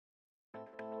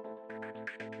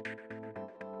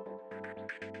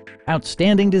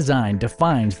Outstanding design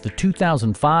defines the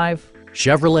 2005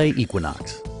 Chevrolet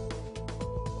Equinox.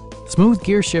 Smooth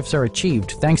gear shifts are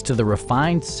achieved thanks to the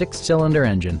refined 6-cylinder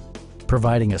engine,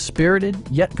 providing a spirited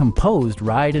yet composed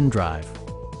ride and drive.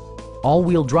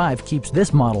 All-wheel drive keeps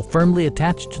this model firmly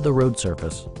attached to the road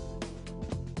surface.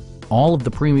 All of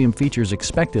the premium features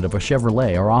expected of a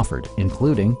Chevrolet are offered,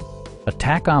 including a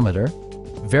tachometer,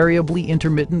 variably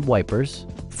intermittent wipers,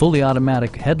 fully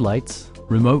automatic headlights,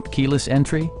 remote keyless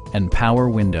entry, and power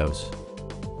windows.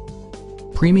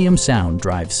 Premium sound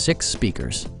drives 6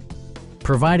 speakers,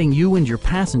 providing you and your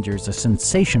passengers a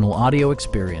sensational audio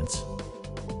experience.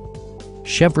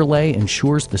 Chevrolet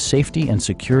ensures the safety and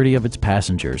security of its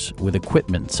passengers with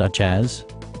equipment such as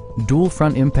dual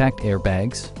front impact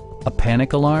airbags, a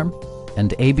panic alarm,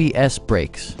 and ABS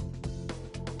brakes.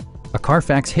 A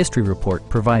Carfax history report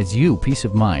provides you peace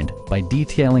of mind by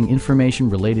detailing information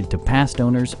related to past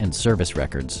owners and service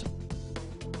records.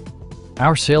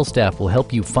 Our sales staff will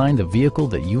help you find the vehicle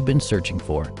that you've been searching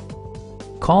for.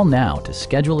 Call now to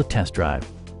schedule a test drive.